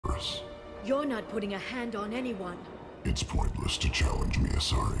You're not putting a hand on anyone. It's pointless to challenge me,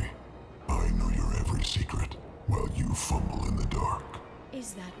 Asari. I know your every secret, while you fumble in the dark.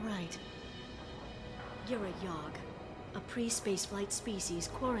 Is that right? You're a Yogg, a pre-spaceflight species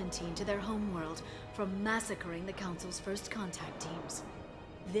quarantined to their homeworld from massacring the Council's first contact teams.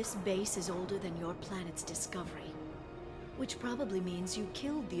 This base is older than your planet's discovery, which probably means you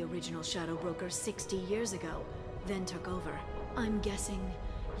killed the original Shadow Broker 60 years ago, then took over. I'm guessing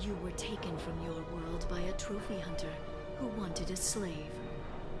you were taken from your world by a trophy hunter who wanted a slave.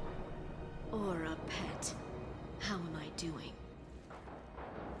 Or a pet. How am I doing?